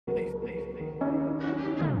Take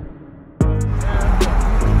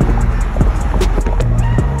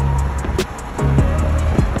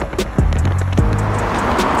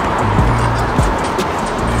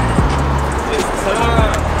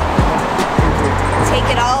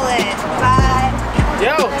it all in. Bye.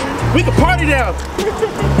 Yo, we can party now.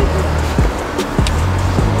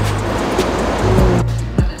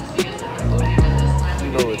 You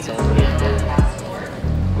know it's on there.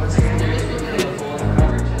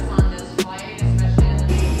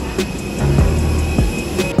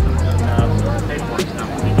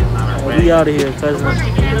 We out of here, cousin.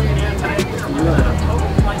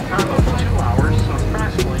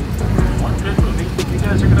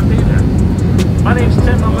 My name's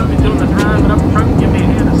Tim, I'm going to be doing the drive, and up front, give me a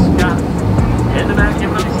hand, it's Scott. In the back,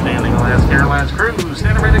 give me standing Alaska Airlines crew,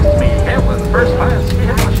 standing right next to me, Hamlin, first class, see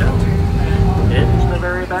how the show. In the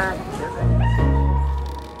very back.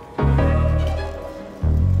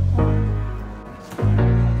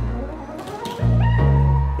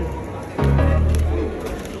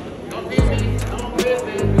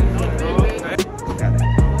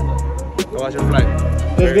 How was your flight?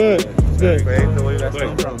 It's good. It's good. Great. So where you guys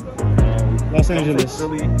come from? Los Angeles.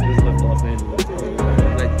 Philly, just left Los Angeles.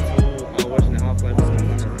 Like 2 hours and a half flight.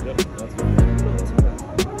 Yep, that's good.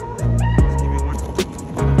 Give me one.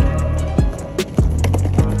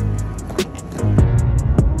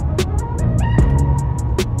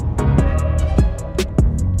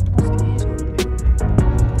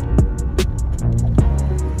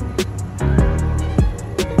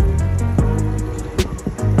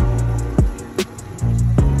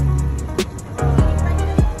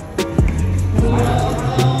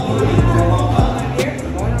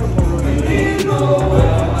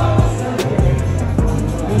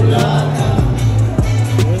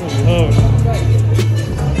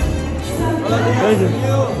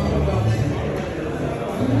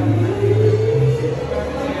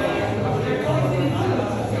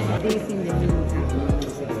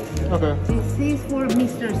 Okay. This is for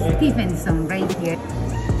Mr. Stevenson right here.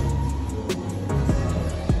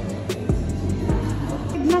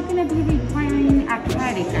 It's not going to be requiring a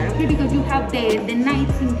credit card, okay? Because you have the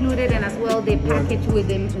nights included and as well the package with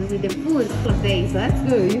the food for days. So that's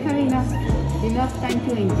good. You have enough time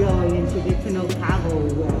to enjoy and to get to know Cabo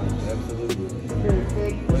well. Absolutely.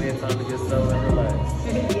 Perfect. Plenty of time to get settled and relax.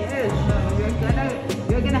 Yes,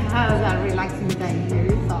 you're gonna have that relaxing time here.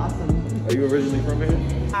 It's awesome. Are you originally from here?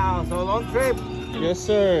 Wow, so long trip. Yes,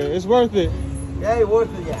 sir. It's worth it. Yeah, it's worth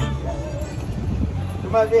it, yeah. You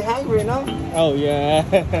must be hungry, no? Oh yeah.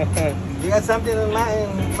 You got something in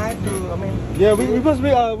mind to, I mean... Yeah, we supposed to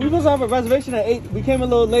have a reservation at 8. We came a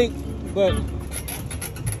little late, but...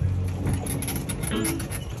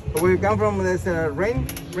 Where you come from, there's rain?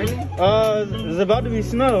 Raining? There's about to be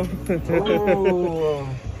snow. Oh.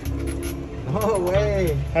 No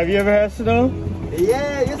way. Have you ever had snow?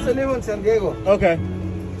 Yeah, I used to live in San Diego. Okay.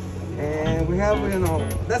 And we have, you know,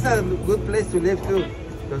 that's a good place to live too.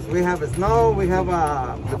 Because we have snow, we have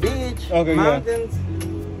the beach, Okay, mountains.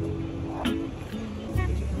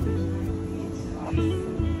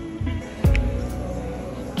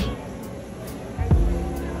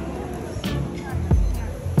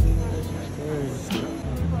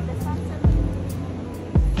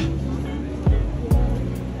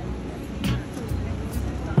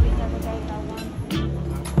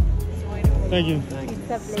 Thank you.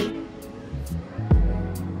 It's a plate.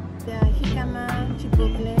 The jicama,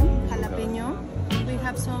 chipotle, jalapeno. We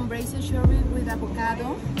have some braised cherry with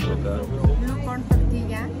avocado, blue corn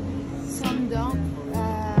tortilla, some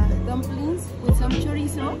dumplings with some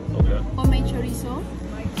chorizo, homemade chorizo,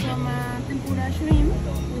 some tempura shrimp.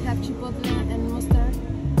 We have chipotle and mustard,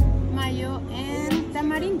 mayo, and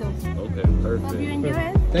tamarindo. Okay, perfect. Hope you enjoy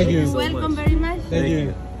it. Thank you. so Welcome much. very much. Thank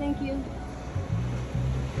you. Thank you.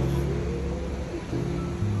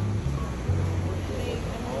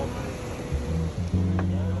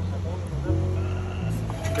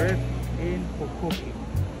 Bread in hokoki.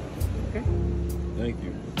 Okay? Thank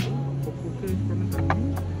you. Hokoki is from the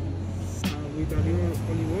menu. We got your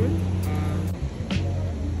olive oil.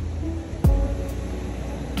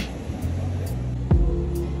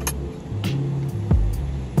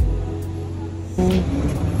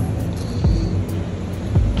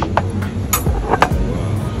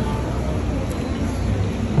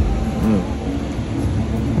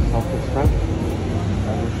 Salted shrimp.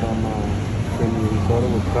 With some creamy risotto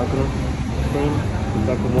with coconut cream,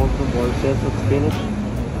 guacamole, boiled sesame, spinach, a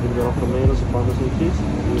little bit of tomatoes, some parmesan cheese, a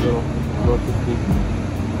little roasted pig,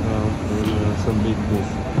 and some big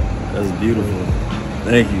fish. That's beautiful.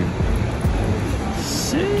 Thank you.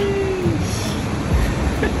 Sheesh.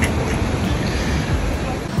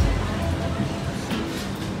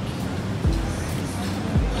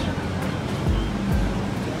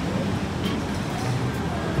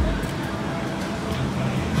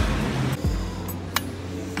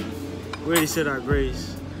 already said our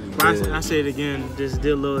grace. But I say it again, just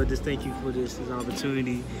dear Lord, just thank you for this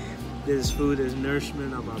opportunity, this food, this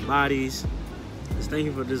nourishment of our bodies. Just thank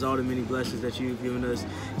you for this all the many blessings that you've given us,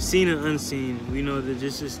 seen and unseen. We know that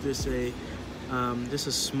this is just a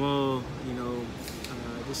small,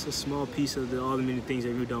 just a small piece of all the many things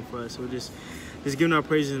that you've done for us. So just giving our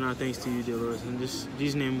praises and our thanks to you, dear Lord. In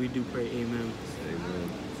Jesus' name we do pray, amen. Amen.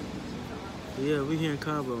 Yeah, we here in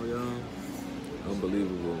Cabo, y'all.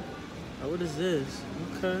 Unbelievable. Oh, what is this?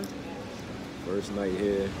 Okay. First night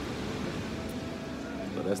here.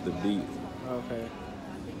 But that's the beat. Okay.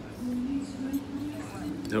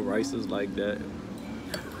 The rice is like that.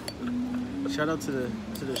 Shout out to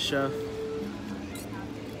the chef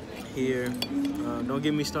here. Don't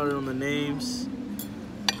get me started on the names.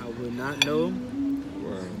 I would not know.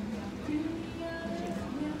 Wow.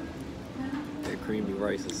 That creamy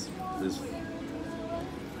rice is just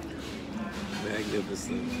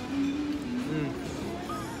magnificent.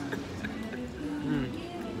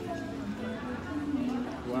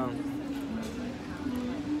 Wow.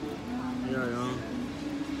 Yeah, y'all.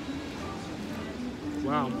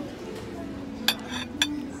 Wow.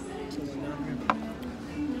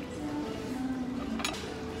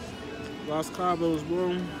 Los Cabos,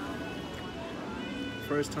 bro.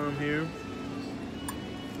 First time here.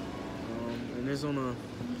 And it's on a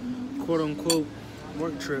quote-unquote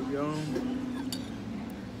work trip, y'all.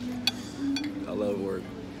 I love work.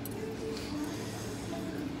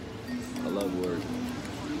 I love work.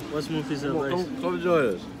 What's more piece of advice? Come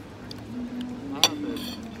join us.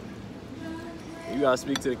 You gotta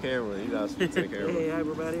speak to the camera. You gotta speak to the camera. Hey,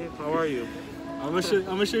 everybody. How are you? I'm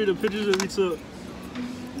gonna show you the pictures that we took.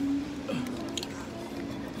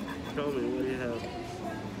 Tell me, what do you have?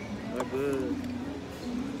 Oh, good.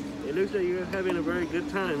 It looks like you're having a very good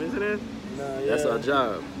time, isn't it? Nah, yeah. That's our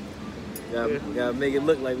job. We gotta make it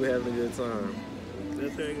look like we're having a good time.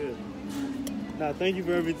 That's very good. Nah, thank you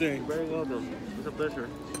for everything. You're very welcome. It's a pleasure.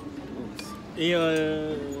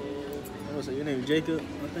 Yeah, what's your name? Jacob,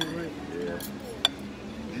 I think, right? Yeah.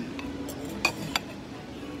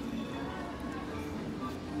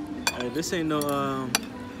 Hey, this ain't no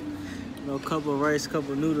cup of rice, cup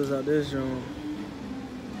of noodles out this joint.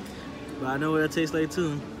 But I know what that tastes like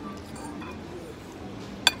too.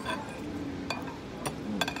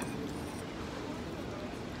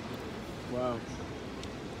 Wow.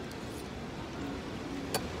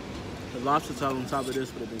 The lobster tail on top of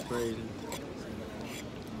this would have been crazy.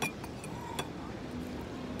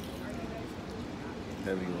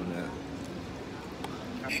 Heavy on that.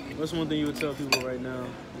 What's one thing you would tell people right now?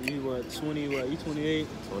 You what, 20, what, you 28?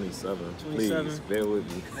 27. 27? Please, bear with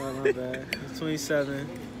me. Oh, my bad. It's 27.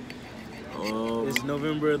 It's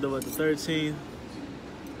November the 13th.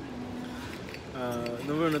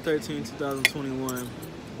 November 13th, 2021.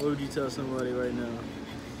 What would you tell somebody right now?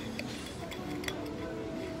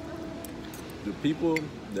 The people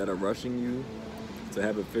that are rushing you to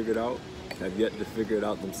have it figured out have yet to figure it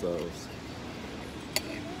out themselves.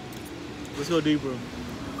 Let's go deeper.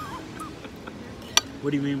 What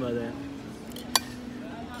do you mean by that?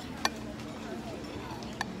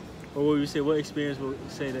 Or what would you say, what experience would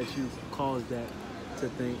say that you caused that to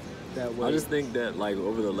think that way? I just think that like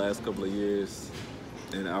over the last couple of years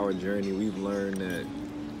in our journey, we've learned that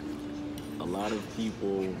a lot of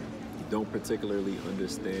people don't particularly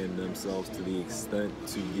understand themselves to the extent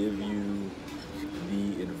to give you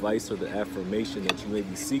the advice or the affirmation that you may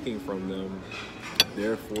be seeking from them.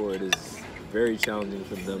 Therefore, it is very challenging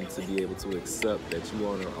for them to be able to accept that you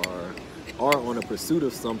are on a pursuit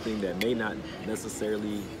of something that may not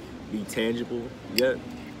necessarily be tangible yet,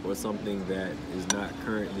 or something that is not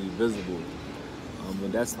currently visible.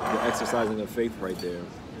 And that's the exercising of faith right there.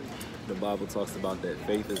 The Bible talks about that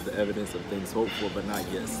faith is the evidence of things hoped for but not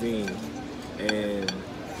yet seen. And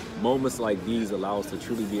moments like these allow us to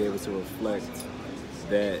truly be able to reflect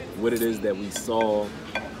that what it is that we saw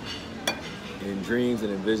in dreams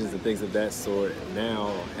and in visions and things of that sort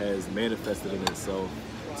now has manifested in itself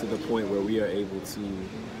to the point where we are able to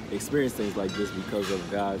experience things like this because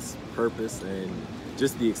of God's purpose and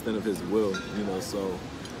just the extent of his will, you know. So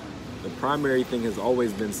the primary thing has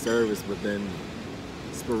always been service, but then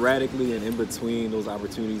sporadically and in between those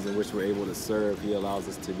opportunities in which we're able to serve, he allows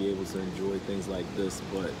us to be able to enjoy things like this.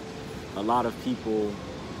 But a lot of people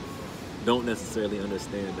don't necessarily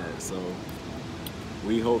understand that. So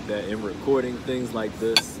we hope that in recording things like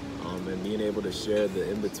this and being able to share the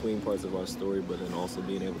in-between parts of our story, but then also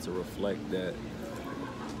being able to reflect that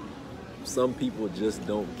some people just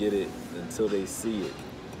don't get it until they see it.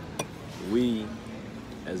 We,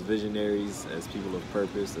 as visionaries, as people of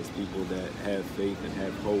purpose, as people that have faith and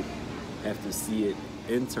have hope, have to see it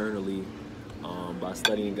internally by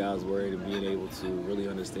studying God's word and being able to really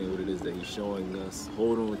understand what it is that he's showing us.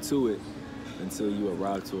 Hold on to it until you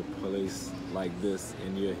arrive to a place like this,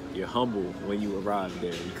 and you're humble when you arrive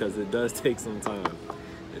there, because it does take some time.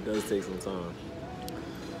 It does take some time.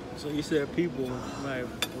 So you said people, like,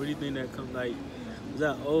 what do you think that comes, like, is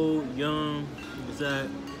that old, young, is that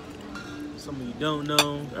someone you don't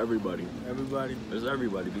know? Everybody. Everybody? It's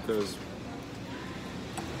everybody, because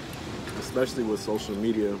especially with social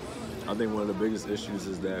media, I think one of the biggest issues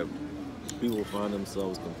is that people find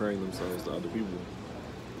themselves comparing themselves to other people.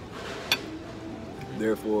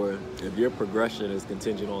 Therefore, if your progression is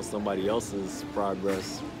contingent on somebody else's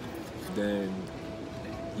progress, then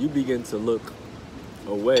you begin to look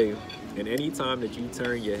away. And any time that you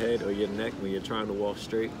turn your head or your neck when you're trying to walk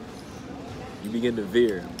straight, you begin to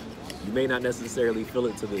veer. You may not necessarily feel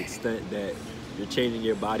it to the extent that you're changing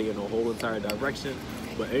your body in a whole entire direction,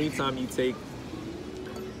 but anytime you take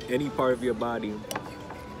any part of your body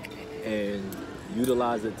and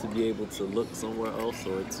utilize it to be able to look somewhere else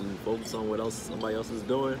or to focus on what else somebody else is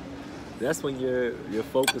doing, that's when you're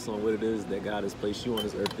focused on what it is that God has placed you on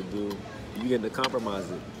this earth to do. You begin to compromise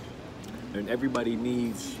it. And everybody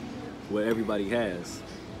needs what everybody has.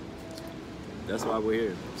 That's why we're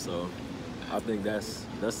here. So I think that's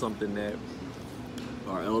something that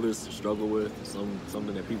our elders struggle with,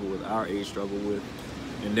 something that people with our age struggle with.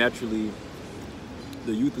 And naturally,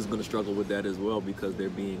 the youth is going to struggle with that as well, because they're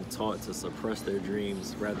being taught to suppress their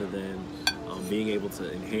dreams rather than being able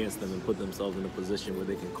to enhance them and put themselves in a position where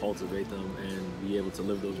they can cultivate them and be able to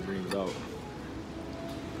live those dreams out.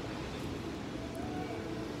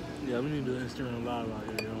 Yeah, we need to do Instagram Live out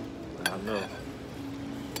here, yo. I know.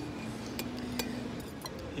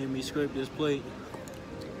 Hear me scrape this plate.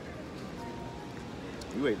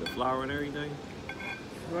 You ate the flour and everything?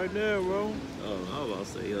 Right there, bro. Oh, I was about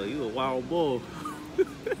to say, yo, you a wild bull.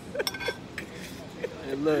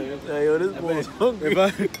 Hey, look. Hey, yo, this boy's hungry.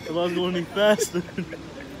 If I was going any faster.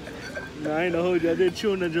 Nah, I ain't gonna hold you. I did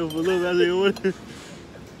chew on that joke for a little bit.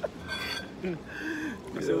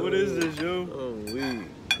 I said, what is this, yo? Oh, weed.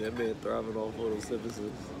 That man thriving off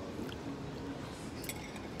photosynthesis.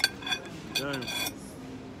 Damn.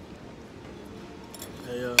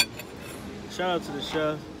 Hey, shout out to the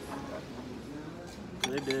chef.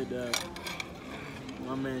 They did that.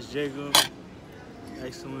 My man's Jacob.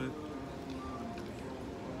 Excellent.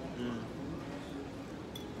 You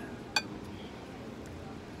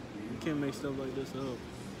can't make stuff like this up.